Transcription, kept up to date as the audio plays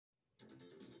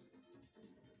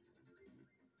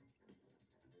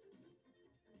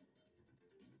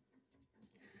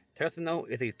Death Note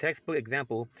is a textbook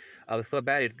example of so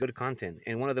bad it's good content,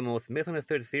 and one of the most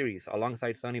misunderstood series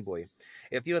alongside Sunny Boy.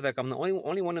 It feels like I'm the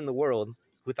only one in the world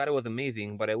who thought it was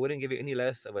amazing, but I wouldn't give it any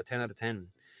less of a 10 out of 10.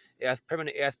 It has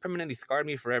permanently scarred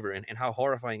me forever, and how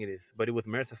horrifying it is, but it was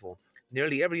merciful.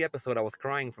 Nearly every episode I was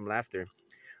crying from laughter.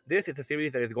 This is a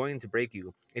series that is going to break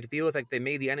you. It feels like they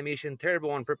made the animation terrible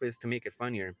on purpose to make it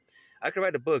funnier. I could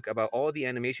write a book about all the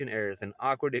animation errors and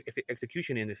awkward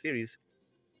execution in the series,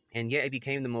 and yet it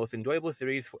became the most enjoyable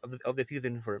series of the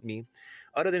season for me,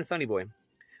 other than Sunny Boy.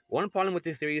 One problem with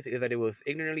this series is that it was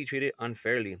ignorantly treated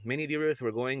unfairly. Many viewers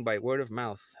were going by word of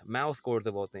mouse scores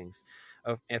of all things.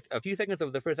 A few seconds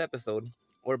of the first episode,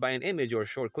 or by an image or a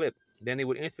short clip, then they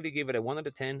would instantly give it a 1 out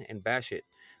of 10 and bash it.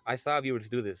 I saw viewers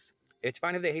do this. It's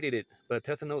fine if they hated it, but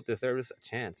Tessa Note deserves a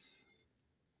chance.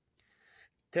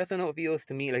 Tessa Note feels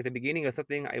to me like the beginning of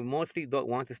something I mostly don't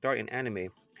want to start in anime.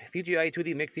 CGI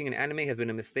 2D mixing in anime has been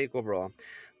a mistake overall,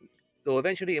 though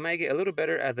eventually it might get a little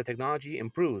better as the technology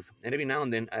improves, and every now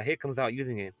and then a hit comes out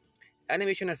using it.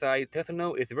 Animation aside, Tessa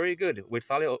Note is very good with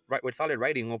solid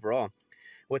writing overall.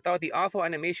 Without the awful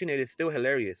animation, it is still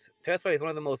hilarious. Tesla is one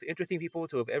of the most interesting people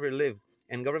to have ever lived,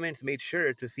 and governments made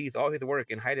sure to seize all his work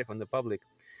and hide it from the public.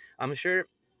 I'm sure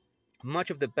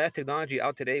much of the best technology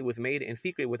out today was made in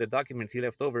secret with the documents he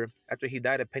left over after he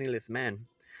died a penniless man.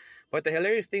 But the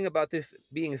hilarious thing about this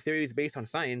being a series based on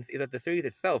science is that the series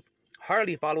itself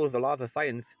hardly follows the laws of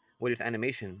science with its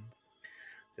animation.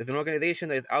 There's an organization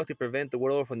that is out to prevent the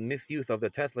world from the misuse of the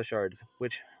Tesla shards,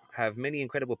 which have many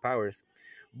incredible powers.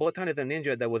 Botan is a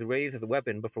ninja that was raised as a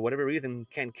weapon, but for whatever reason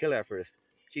can't kill at first.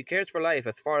 She cares for life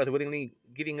as far as willingly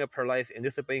giving up her life and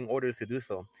disobeying orders to do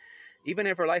so. Even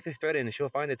if her life is threatened, she'll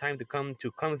find the time to come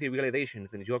to clumsy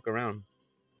realizations and joke around.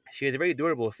 She is very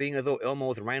durable, seeing as though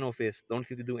Elmo's rhino fists don't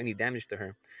seem to do any damage to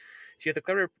her. She has a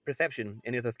clever perception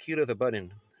and is as cute as a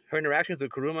button. Her interactions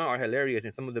with Kuruma are hilarious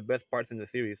and some of the best parts in the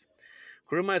series.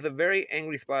 Kuruma is a very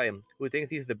angry spy who thinks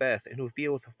he's the best and who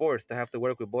feels forced to have to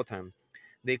work with Botan.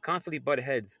 They constantly butt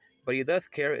heads, but he does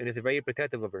care and is very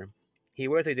protective of her. He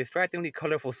wears a distractingly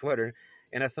colorful sweater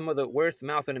and has some of the worst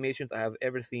mouse animations I have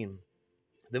ever seen.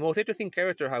 The most interesting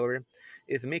character, however,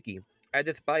 is Mickey. I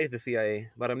despise the CIA,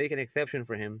 but I'll make an exception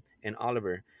for him and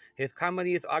Oliver. His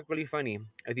comedy is awkwardly funny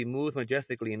as he moves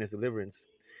majestically in his deliverance.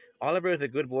 Oliver is a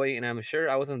good boy, and I'm sure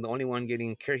I wasn't the only one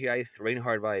getting Kirby Ice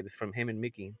Reinhardt vibes from him and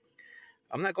Mickey.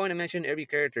 I'm not going to mention every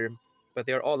character, but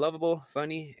they are all lovable,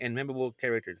 funny, and memorable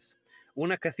characters.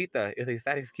 Una Casita is a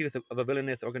sad excuse of a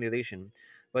villainous organization,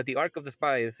 but the arc of the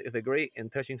spies is a great and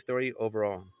touching story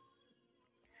overall.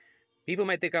 People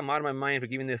might think I'm out of my mind for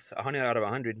giving this 100 out of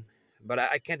 100, but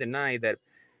I can't deny that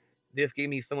this gave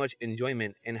me so much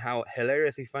enjoyment and how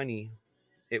hilariously funny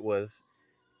it was.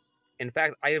 In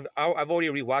fact, I've already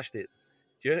rewatched it,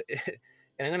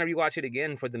 and I'm gonna rewatch it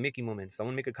again for the Mickey moments. I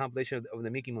want to make a compilation of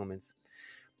the Mickey moments.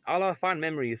 All our fond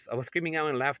memories of screaming out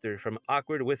in laughter from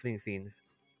awkward whistling scenes,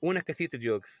 Una Casita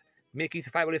jokes, Mickey's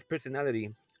fabulous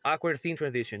personality, awkward scene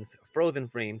transitions, frozen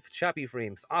frames, choppy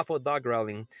frames, awful dog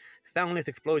growling, soundless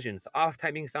explosions,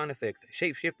 off-timing sound effects,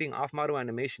 shape-shifting off-model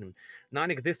animation,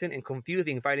 non-existent and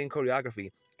confusing fighting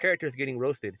choreography, characters getting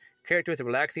roasted, characters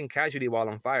relaxing casually while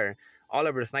on fire,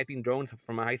 Oliver sniping drones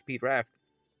from a high-speed raft,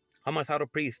 homicidal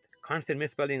priest, constant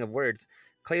misspelling of words,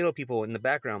 Clado people in the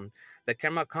background, the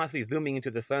camera constantly zooming into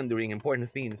the sun during important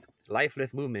scenes,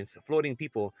 lifeless movements, floating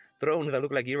people, thrones that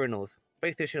look like urinals,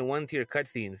 PlayStation 1 tier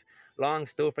cutscenes, long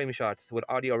still frame shots with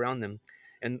audio around them,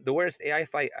 and the worst AI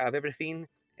fight I've ever seen,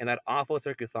 and that awful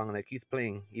circus song that keeps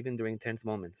playing even during tense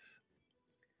moments.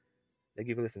 Thank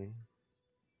you for listening.